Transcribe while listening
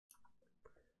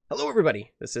Hello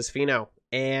everybody, this is Pheno,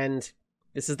 and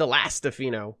this is the last of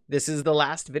Pheno. This is the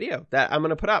last video that I'm going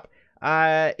to put up.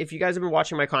 If you guys have been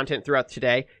watching my content throughout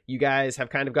today, you guys have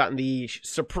kind of gotten the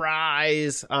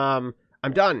surprise. I'm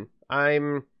done.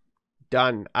 I'm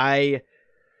done. I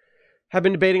have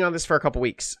been debating on this for a couple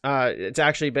weeks. It's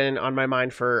actually been on my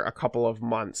mind for a couple of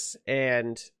months,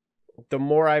 and the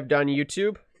more I've done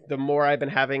YouTube, the more I've been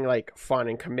having like fun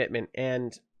and commitment,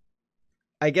 and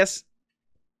I guess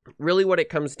really what it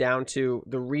comes down to,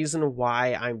 the reason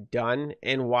why I'm done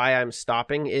and why I'm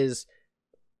stopping is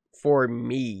for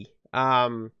me.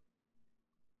 I'm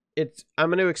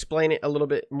going to explain it a little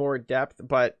bit more depth,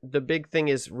 but the big thing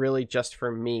is really just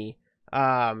for me.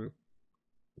 To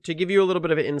give you a little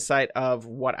bit of an insight of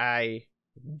what I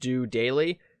do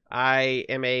daily, I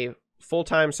am a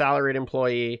full-time salaried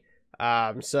employee.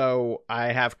 So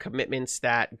I have commitments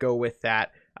that go with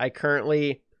that. I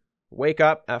currently wake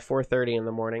up at 4:30 in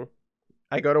the morning.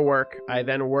 I go to work. I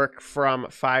then work from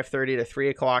 5:30 to 3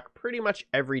 o'clock pretty much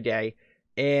every day.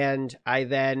 And I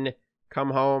then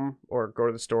come home or go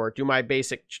to the store, do my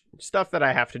basic stuff that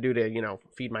I have to do to,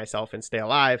 feed myself and stay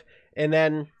alive. And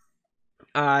then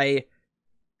I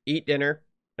eat dinner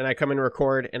and I come and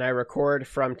record. And I record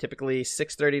from typically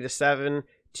 6:30 to 7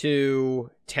 to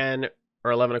 10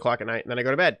 or 11 o'clock at night. And then I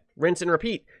go to bed. Rinse and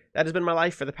repeat. That has been my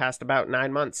life for the past about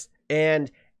 9 months. And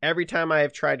every time I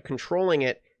have tried controlling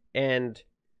it and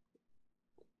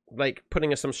like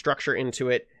putting some structure into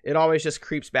it, it always just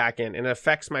creeps back in and it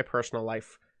affects my personal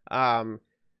life.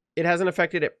 It hasn't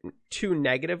affected it too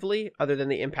negatively other than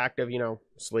the impact of,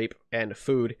 sleep and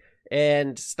food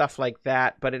and stuff like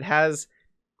that. But it has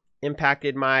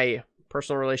impacted my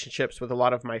personal relationships with a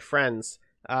lot of my friends.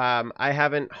 I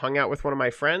haven't hung out with one of my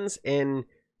friends in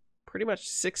pretty much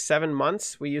 6-7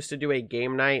 months. We used to do a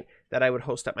game night that I would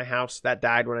host at my house. That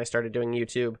died when I started doing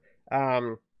YouTube.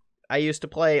 I used to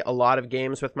play a lot of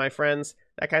games with my friends.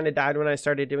 That kind of died when I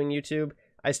started doing YouTube.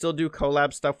 I still do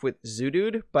collab stuff with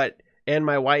Zoodude and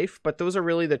my wife, but those are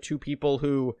really the two people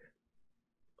who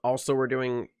also were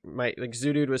doing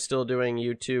Zoodude was still doing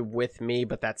YouTube with me,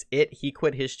 but that's it. He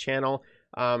quit his channel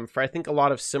for I think a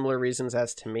lot of similar reasons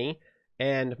as to me.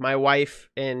 And my wife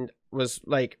was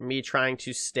like me trying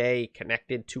to stay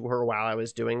connected to her while I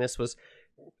was doing this, was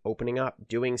opening up,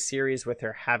 doing series with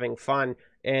her, having fun,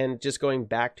 and just going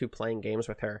back to playing games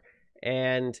with her.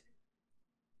 And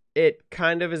it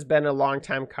kind of has been a long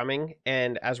time coming,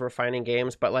 and as we're finding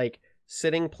games, but like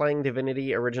sitting playing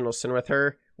Divinity Original Sin with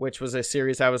her, which was a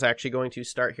series I was actually going to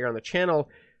start here on the channel,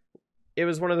 it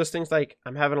was one of those things like,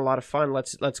 I'm having a lot of fun,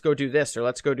 let's go do this, or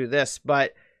let's go do this.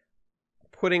 But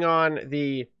putting on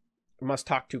the must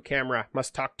talk to camera,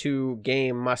 must talk to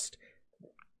game, must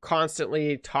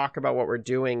constantly talk about what we're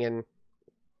doing and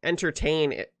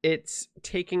entertain, it's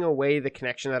taking away the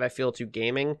connection that I feel to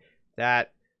gaming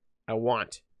that I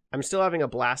want. I'm still having a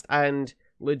blast, and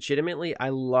legitimately I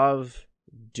love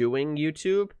doing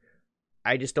YouTube.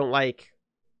 I just don't like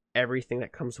everything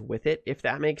that comes with it, if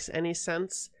that makes any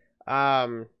sense.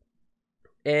 And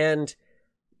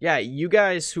yeah, you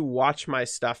guys who watch my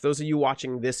stuff, those of you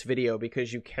watching this video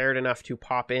because you cared enough to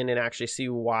pop in and actually see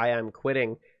why I'm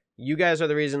quitting, you guys are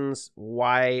the reasons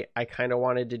why I kind of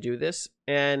wanted to do this.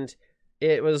 And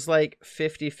it was like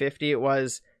 50-50. It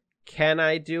was, can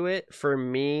I do it for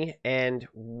me, and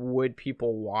would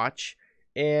people watch?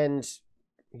 And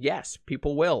yes,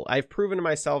 people will. I've proven to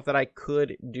myself that I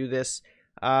could do this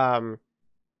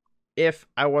if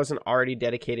I wasn't already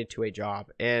dedicated to a job.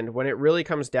 And when it really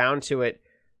comes down to it,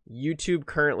 YouTube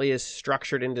currently is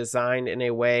structured and designed in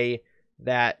a way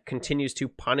that continues to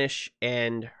punish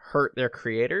and hurt their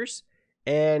creators.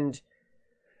 And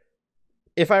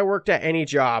if I worked at any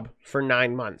job for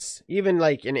 9 months, even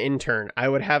like an intern, I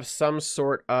would have some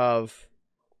sort of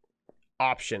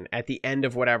option at the end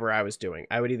of whatever I was doing.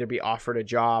 I would either be offered a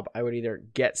job, I would either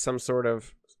get some sort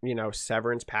of,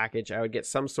 severance package, I would get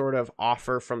some sort of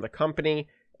offer from the company.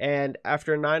 And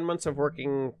after 9 months of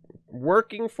working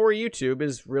for YouTube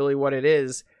is really what it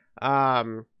is.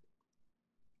 I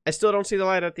still don't see the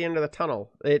light at the end of the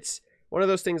tunnel. It's one of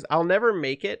those things, I'll never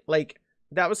make it. Like,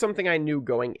 that was something I knew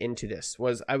going into this,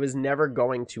 was I was never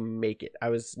going to make it. I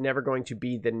was never going to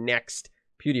be the next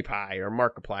PewDiePie or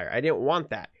Markiplier. I didn't want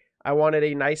that. I wanted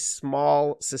a nice,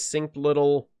 small, succinct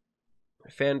little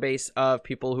fan base of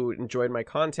people who enjoyed my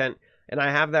content. And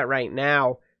I have that right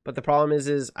now. But the problem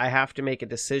is I have to make a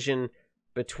decision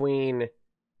between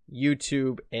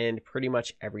YouTube and pretty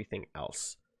much everything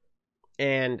else.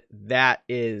 And that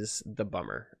is the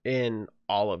bummer in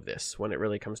all of this when it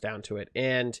really comes down to it.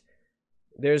 And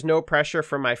there's no pressure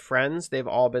from my friends. They've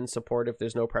all been supportive.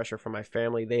 There's no pressure from my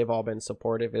family. They've all been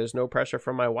supportive. There's no pressure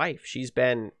from my wife. She's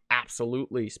been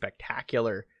absolutely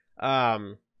spectacular.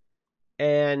 But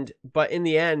in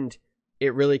the end,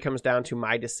 it really comes down to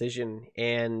my decision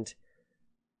and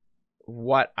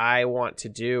what I want to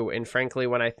do. And frankly,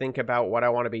 when I think about what I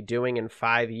want to be doing in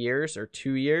 5 years or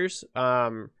 2 years,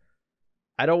 I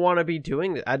don't want to be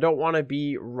doing this. I don't want to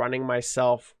be running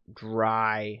myself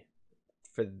dry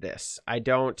for this. I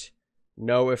don't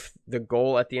know if the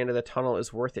goal at the end of the tunnel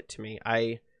is worth it to me.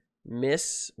 I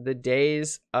miss the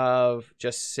days of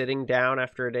just sitting down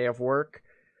after a day of work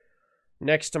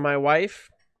next to my wife,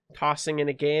 tossing in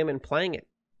a game and playing it.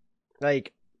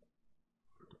 Like,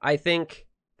 I think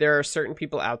there are certain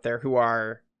people out there who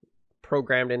are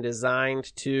programmed and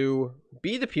designed to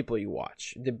be the people you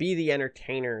watch, to be the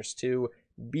entertainers, to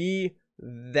be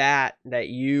that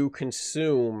you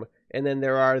consume. And then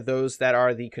there are those that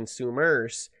are the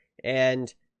consumers.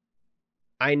 And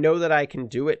I know that I can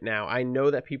do it now. I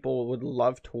know that people would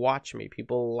love to watch me.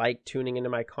 People like tuning into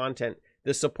my content.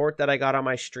 The support that I got on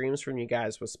my streams from you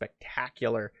guys was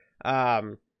spectacular.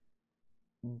 But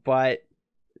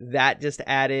that just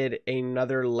added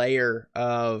another layer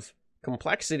of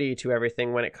complexity to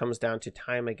everything when it comes down to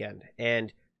time again.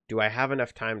 And do I have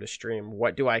enough time to stream?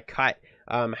 What do I cut?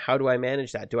 How do I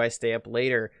manage that? Do I stay up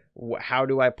later? How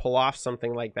do I pull off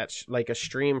something like that, like a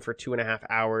stream for 2.5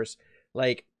 hours?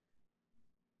 Like,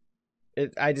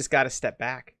 I just got to step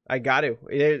back. I got to.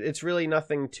 It's really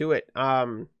nothing to it.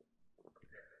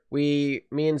 Me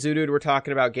and Zoodude were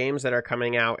talking about games that are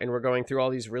coming out, and we're going through all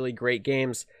these really great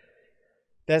games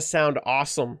that sound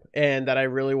awesome and that I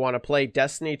really want to play.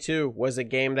 Destiny 2 was a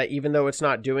game that, even though it's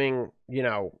not doing,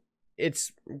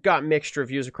 it's got mixed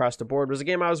reviews across the board, was a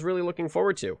game I was really looking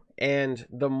forward to. And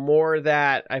the more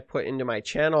that I put into my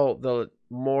channel, the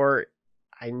more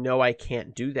I know I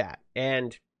can't do that.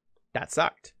 And that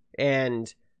sucked.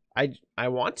 And I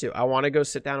want to go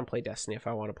sit down and play Destiny if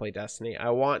I want to play Destiny. I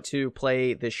want to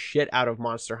play the shit out of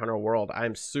Monster Hunter World.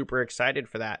 I'm super excited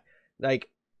for that. Like,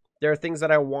 there are things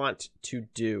that I want to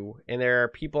do, and there are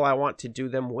people I want to do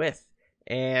them with.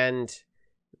 And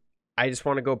I just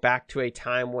want to go back to a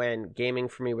time when gaming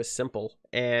for me was simple,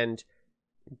 and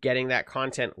getting that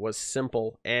content was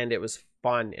simple, and it was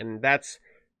fun. And that's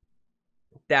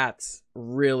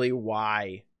really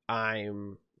why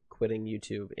I'm quitting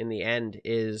YouTube in the end.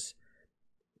 Is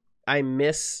I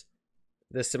miss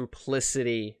the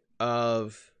simplicity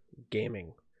of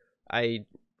gaming.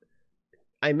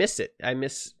 I miss it. I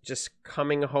miss just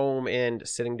coming home and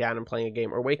sitting down and playing a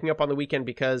game, or waking up on the weekend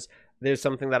because there's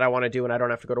something that I want to do and I don't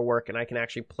have to go to work, and I can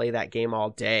actually play that game all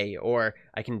day, or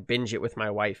I can binge it with my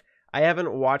wife. I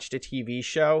haven't watched a TV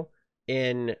show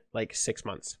in like 6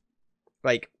 months.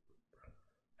 Like,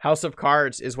 House of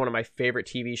Cards is one of my favorite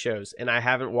TV shows, and I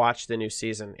haven't watched the new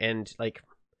season, and like,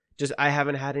 just, I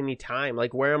haven't had any time.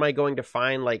 Like, where am I going to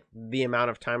find like the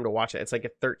amount of time to watch it? It's like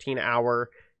a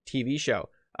 13-hour TV show.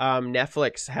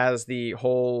 Netflix has the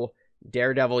whole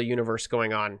Daredevil universe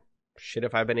going on. Shit,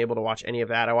 if I've been able to watch any of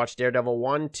that. I watched Daredevil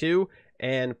 1, 2,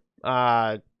 and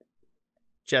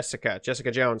Jessica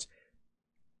Jones.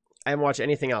 I haven't watched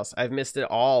anything else. I've missed it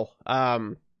all.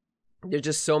 There's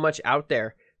just so much out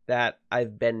there that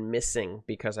I've been missing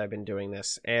because I've been doing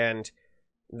this. And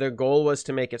the goal was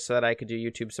to make it so that I could do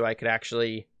YouTube, so I could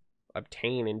actually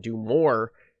obtain and do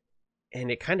more.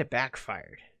 And it kind of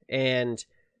backfired. And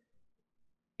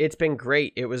it's been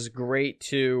great. It was great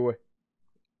to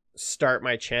start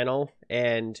my channel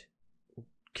and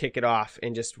kick it off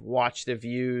and just watch the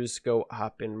views go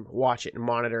up and watch it and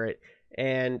monitor it.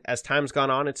 And as time's gone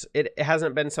on, it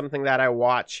hasn't been something that I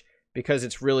watch because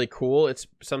it's really cool. It's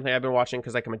something I've been watching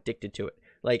because, like, I'm addicted to it.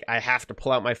 Like, I have to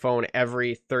pull out my phone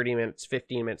every 30 minutes,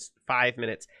 15 minutes, 5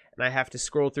 minutes, and I have to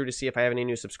scroll through to see if I have any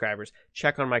new subscribers,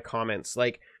 check on my comments,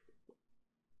 like,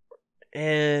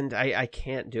 and I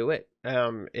can't do it.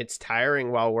 It's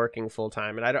tiring while working full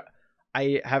time, and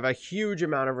I have a huge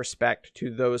amount of respect to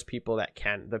those people that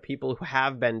can, the people who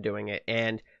have been doing it,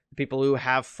 and the people who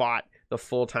have fought the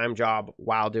full-time job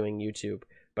while doing YouTube.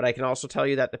 But I can also tell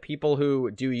you that the people who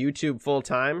do YouTube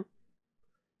full-time,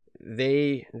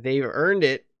 they've earned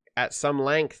it at some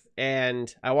length.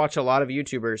 And I watch a lot of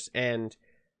YouTubers, and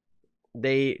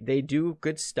they do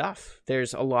good stuff.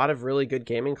 There's a lot of really good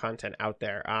gaming content out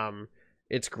there.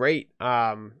 It's great.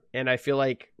 And I feel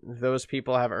like those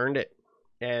people have earned it.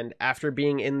 And after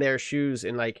being in their shoes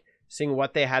and like seeing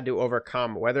what they had to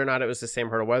overcome, whether or not it was the same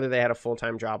hurdle, whether they had a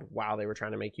full-time job while they were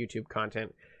trying to make YouTube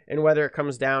content, and whether it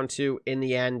comes down to, in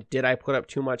the end, did I put up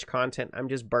too much content? I'm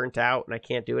just burnt out and I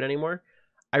can't do it anymore.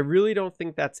 I really don't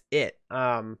think that's it.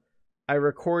 I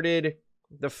recorded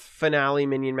the finale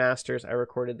Minion Masters. I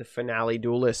recorded the finale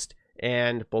Duelist.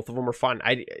 and both of them were fun.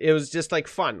 It was just like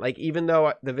fun. Like, even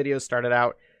though the video started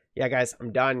out, yeah, guys,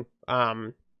 I'm done.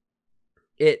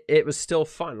 It was still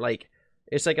fun. Like,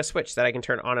 it's like a switch that I can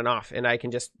turn on and off, and I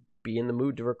can just be in the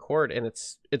mood to record, and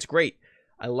it's great.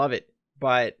 I love it.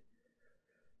 But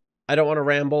I don't want to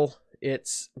ramble.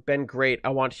 It's been great. I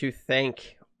want to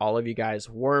thank all of you guys: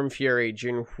 Worm Fury,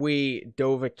 Junhui,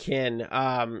 Dovakin,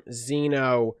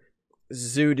 Xeno,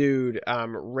 Zoodude,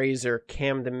 Razor,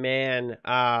 Cam the Man,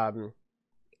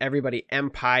 everybody,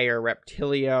 Empire,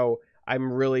 Reptilio.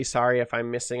 I'm really sorry if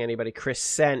I'm missing anybody. Chris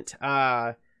Sent,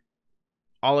 all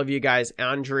of you guys,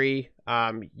 Andre,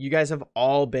 you guys have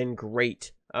all been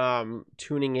great.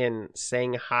 Tuning in,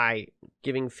 saying hi,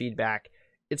 giving feedback.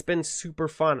 It's been super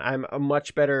fun. I'm a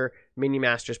much better Mini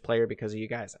Masters player because of you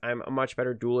guys. I'm a much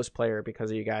better Duelist player because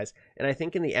of you guys. And I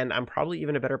think in the end, I'm probably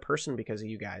even a better person because of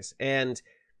you guys. And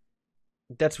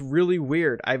that's really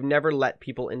weird. I've never let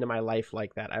people into my life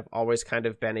like that. I've always kind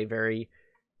of been a very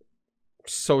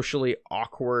socially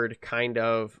awkward kind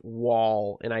of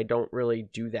wall, and I don't really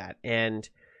do that. And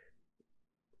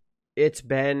it's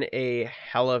been a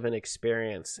hell of an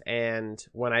experience. And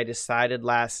when I decided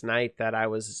last night that I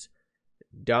was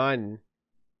done,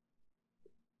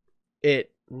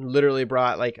 it literally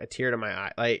brought like a tear to my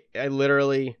eye. Like, it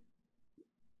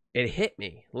hit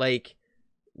me like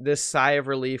this sigh of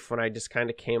relief when I just kind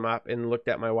of came up and looked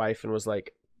at my wife and was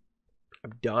like,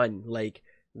 I'm done. Like,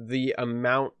 the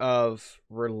amount of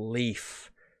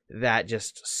relief that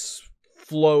just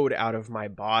flowed out of my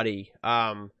body,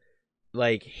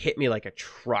 like, hit me like a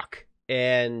truck.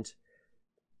 And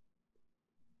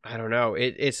I don't know,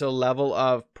 it's a level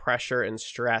of pressure and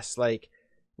stress. Like,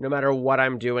 no matter what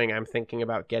I'm doing, I'm thinking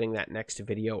about getting that next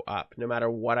video up. No matter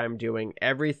what I'm doing,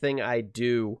 everything I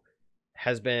do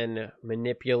has been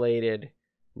manipulated,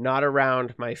 not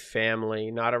around my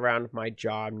family, not around my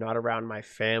job, not around my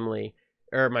family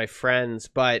or my friends,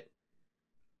 but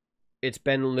it's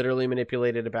been literally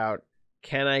manipulated about,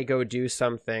 can I go do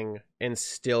something and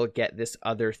still get this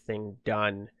other thing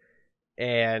done?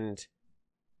 And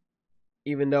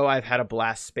even though I've had a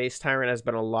blast, Space Tyrant has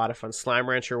been a lot of fun. Slime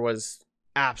Rancher was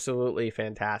absolutely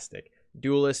fantastic.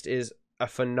 Duelist is a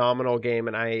phenomenal game,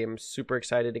 and I am super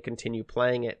excited to continue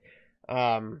playing it.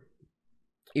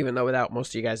 Even though without most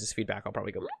of you guys' feedback, I'll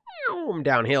probably go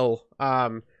downhill.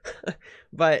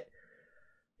 But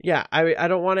yeah, I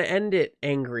don't want to end it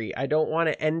angry. I don't want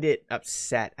to end it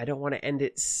upset. I don't want to end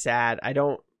it sad. I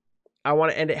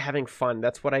want to end it having fun.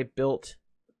 That's what I built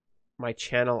my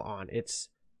channel on. It's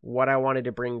what I wanted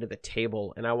to bring to the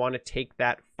table, and I want to take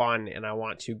that fun and I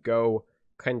want to go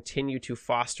continue to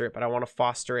foster it, but I want to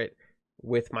foster it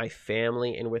with my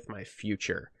family and with my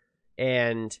future.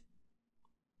 And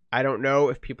I don't know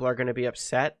if people are going to be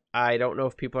upset. I don't know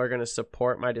if people are going to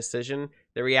support my decision.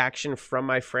 The reaction from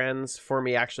my friends for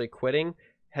me actually quitting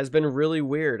has been really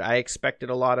weird. I expected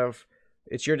a lot of,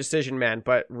 it's your decision, man.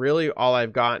 But really all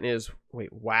I've gotten is,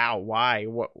 wait, wow, why?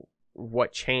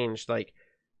 What changed? Like,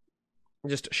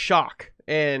 just shock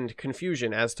and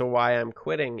confusion as to why I'm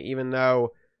quitting, even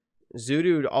though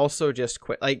Zoodude also just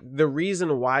quit. Like, the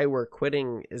reason why we're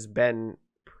quitting has been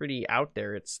pretty out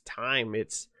there. It's time.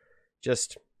 It's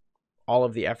just all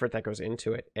of the effort that goes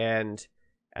into it. And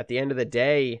at the end of the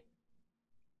day,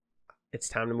 it's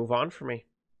time to move on for me.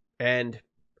 And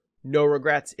no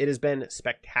regrets. It has been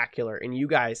spectacular, and you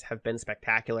guys have been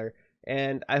spectacular.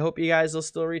 And I hope you guys will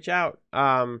still reach out.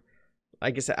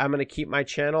 Like I said, I'm going to keep my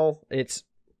channel. It's,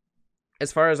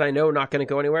 as far as I know, not going to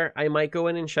go anywhere. I might go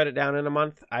in and shut it down in a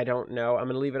month. I don't know. I'm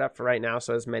going to leave it up for right now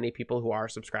so as many people who are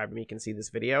subscribed to me can see this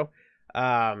video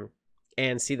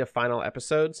and see the final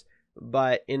episodes.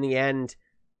 But in the end,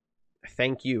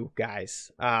 thank you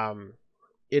guys.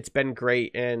 It's been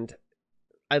great, and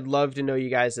I'd love to know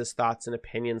you guys' thoughts and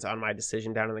opinions on my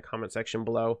decision down in the comment section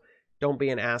below. Don't be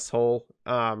an asshole.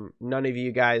 None of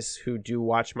you guys who do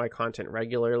watch my content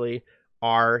regularly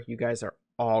are. You guys are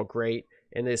all great.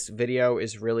 And this video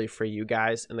is really for you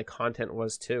guys, and the content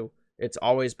was too. It's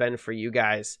always been for you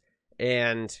guys.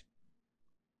 And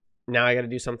now I got to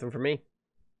do something for me.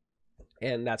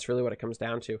 And that's really what it comes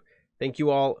down to. Thank you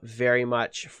all very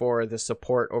much for the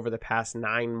support over the past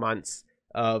 9 months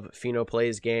of Pheno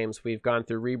Plays Games. We've gone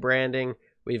through rebranding.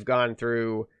 We've gone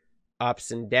through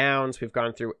ups and downs. We've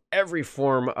gone through every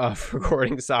form of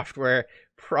recording software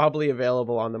probably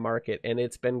available on the market, and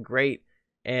it's been great.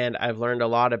 And I've learned a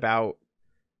lot about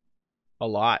a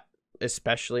lot,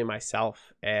 especially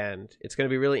myself, and it's going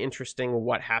to be really interesting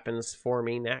what happens for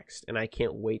me next, and I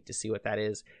can't wait to see what that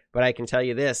is. But I can tell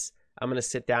you this, I'm going to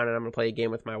sit down and I'm going to play a game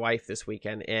with my wife this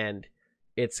weekend, and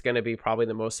it's going to be probably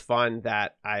the most fun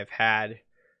that I've had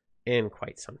in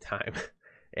quite some time.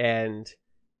 And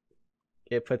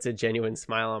it puts a genuine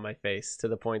smile on my face, to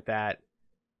the point that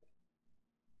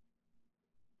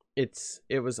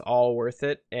it was all worth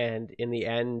it. And in the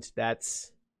end,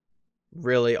 that's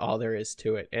really all there is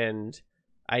to it. And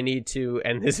I need to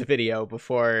end this video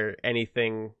before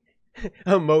anything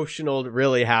emotional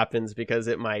really happens, because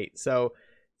it might. So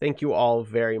thank you all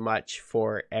very much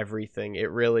for everything.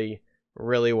 It really,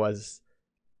 really was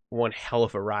one hell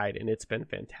of a ride, and it's been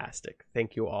fantastic.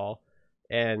 Thank you all.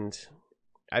 And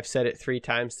I've said it 3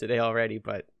 times today already,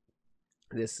 but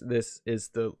this is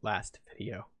the last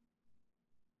video.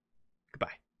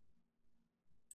 Goodbye.